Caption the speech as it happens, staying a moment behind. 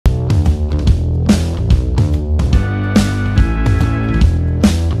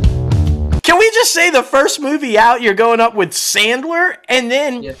we just say the first movie out, you're going up with Sandler? And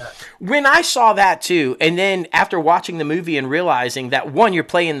then when I saw that too, and then after watching the movie and realizing that, one, you're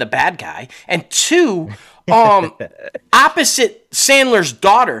playing the bad guy, and two, opposite Sandler's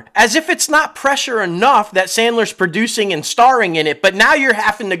daughter, as if it's not pressure enough that Sandler's producing and starring in it, but now you're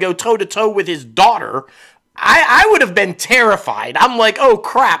having to go toe-to-toe with his daughter. I would have been terrified. I'm like, oh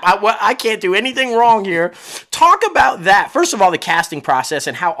crap, I can't do anything wrong here. Talk about that. First of all, the casting process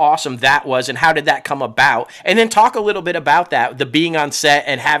and how awesome that was and how did that come about. And then talk a little bit about that, the being on set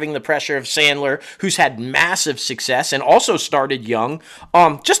and having the pressure of Sandler, who's had massive success and also started young.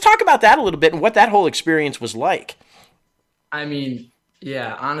 Just talk about that a little bit and what that whole experience was like. I mean,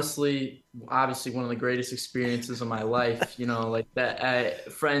 yeah, honestly, obviously one of the greatest experiences of my life, you know, like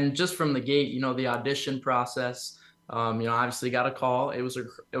that friend just from the gate, you know, the audition process, you know, obviously got a call. It was a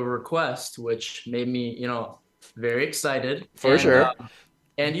request, which made me, you know, very excited. For sure.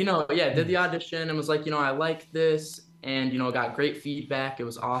 And, you know, yeah, did the audition and was like, you know, I like this and, you know, got great feedback. It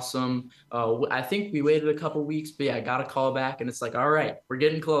was awesome. I think we waited a couple weeks, but yeah, I got a call back and it's like, all right, we're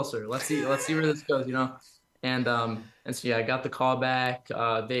getting closer. Let's see where this goes, you know? And so, yeah, I got the call back.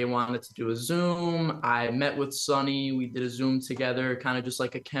 They wanted to do a Zoom. I met with Sonny. We did a Zoom together, kind of just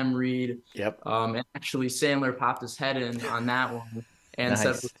like a chem read. Yep. And actually Sandler popped his head in on that one and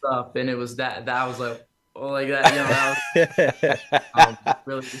said, what's up? And it was that was like, oh, like that, you know, that was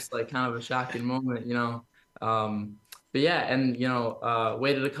really just like kind of a shocking moment, you know? But yeah, and, you know,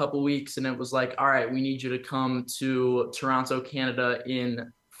 waited a couple weeks and it was like, all right, we need you to come to Toronto, Canada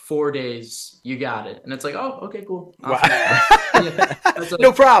in 4 days. You got it. And it's like, oh, okay, cool. Wow. Yeah, like,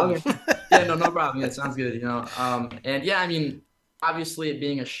 no problem. Okay. Yeah, no problem. Yeah, it sounds good, you know. And yeah, I mean, obviously it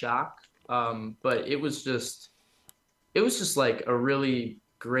being a shock, but it was just like a really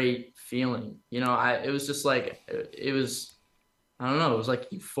great feeling. You know, it was just like, it was, I don't know, it was like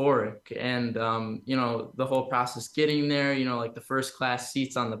euphoric. And, you know, the whole process getting there, you know, like the first class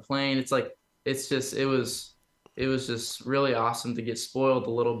seats on the plane, it's like, it was just really awesome to get spoiled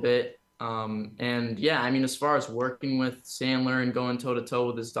a little bit. And yeah, I mean, as far as working with Sandler and going toe to toe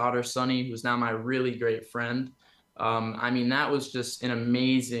with his daughter, Sonny, who's now my really great friend. I mean, that was just an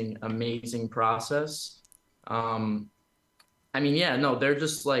amazing, amazing process. I mean, yeah, no, they're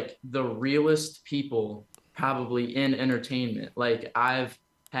just like the realest people probably in entertainment. Like I've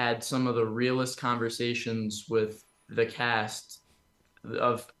had some of the realest conversations with the cast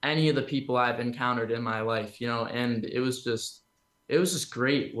of any of the people I've encountered in my life, you know, and it was just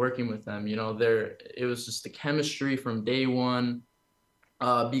great working with them, you know. It was just the chemistry from day one,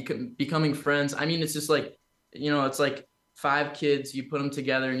 becoming friends. I mean, it's just like, you know, it's like 5 kids, you put them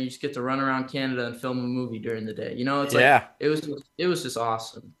together and you just get to run around Canada and film a movie during the day, you know. It's like, it was just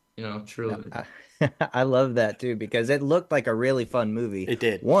awesome, you know, truly. I love that too, because it looked like a really fun movie. It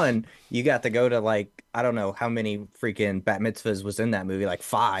did. One, you got to go to like, I don't know how many freaking bat mitzvahs was in that movie, like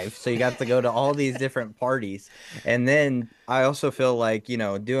 5. So you got to go to all these different parties. And then I also feel like, you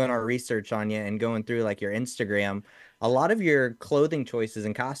know, doing our research on you and going through like your Instagram, a lot of your clothing choices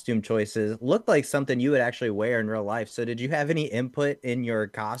and costume choices looked like something you would actually wear in real life. So did you have any input in your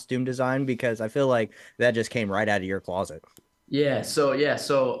costume design? Because I feel like that just came right out of your closet. Yeah.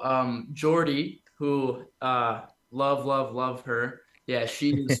 So Jordy, who love her. Yeah,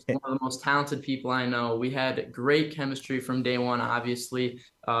 she's one of the most talented people I know. We had great chemistry from day one, obviously.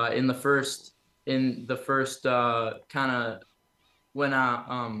 In the first fitting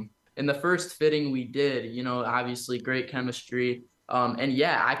we did, you know, obviously great chemistry. And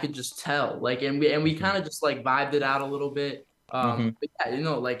yeah, I could just tell. Like, and we kind of just like vibed it out a little bit. But yeah, you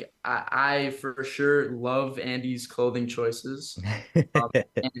know, like I for sure love Andy's clothing choices.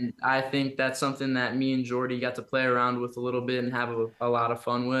 And I think that's something that me and Jordy got to play around with a little bit and have a lot of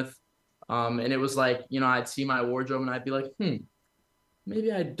fun with. And it was like, you know, I'd see my wardrobe and I'd be like,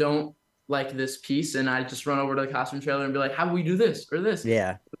 maybe I don't like this piece. And I'd just run over to the costume trailer and be like, how do we do this or this?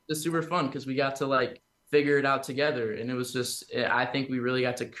 Yeah. It was super fun because we got to like figure it out together. And it was just, I think we really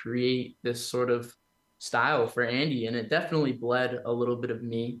got to create this sort of style for Andy, and it definitely bled a little bit of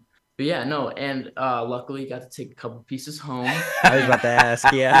me. But yeah, no, and luckily got to take a couple pieces home. I was about to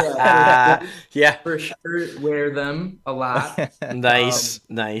ask, yeah. Yeah, for sure, wear them a lot. Nice.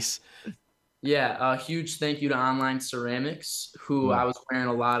 Yeah, a huge thank you to Online Ceramics, who I was wearing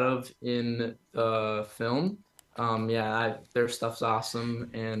a lot of in the film. Their stuff's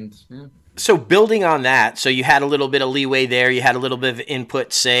awesome, and yeah. So building on that, so you had a little bit of leeway there, you had a little bit of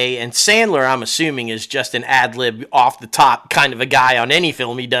input, say, and Sandler, I'm assuming, is just an ad-lib off the top kind of a guy on any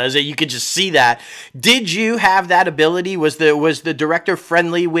film he does. You could just see that. Did you have that ability? Was the director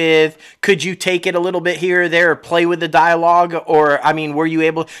friendly with, could you take it a little bit here or there, or play with the dialogue? Or, I mean, were you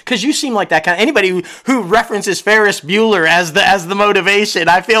able, because you seem like that kind of, anybody who references Ferris Bueller as the motivation,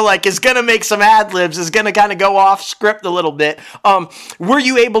 I feel like is going to make some ad-libs, is going to kind of go off script a little bit. Were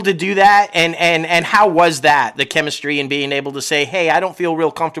you able to do that? And how was that, the chemistry and being able to say, hey, I don't feel real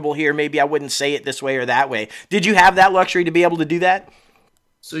comfortable here. Maybe I wouldn't say it this way or that way. Did you have that luxury to be able to do that?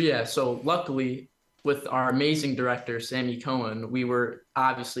 So luckily with our amazing director, Sammy Cohen, we were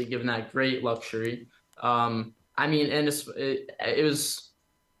obviously given that great luxury. It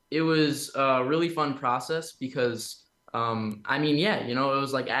was a really fun process because it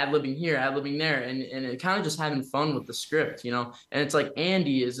was like ad-libbing here, ad-libbing there, and it kind of just having fun with the script, and it's like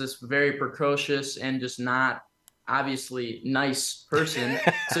Andy is this very precocious and just not obviously nice person.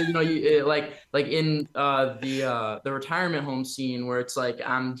 So, like in the retirement home scene where it's like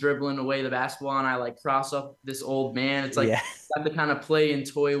I'm dribbling away the basketball and I like cross up this old man. It's like I have to kind of play and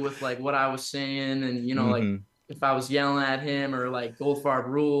toy with like what I was saying and, like if I was yelling at him or like Goldfarb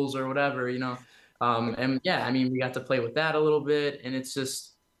rules or whatever, we got to play with that a little bit, and it's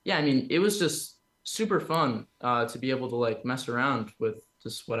just, it was just super fun to be able to like mess around with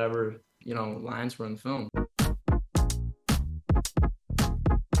just whatever, lines were in the film.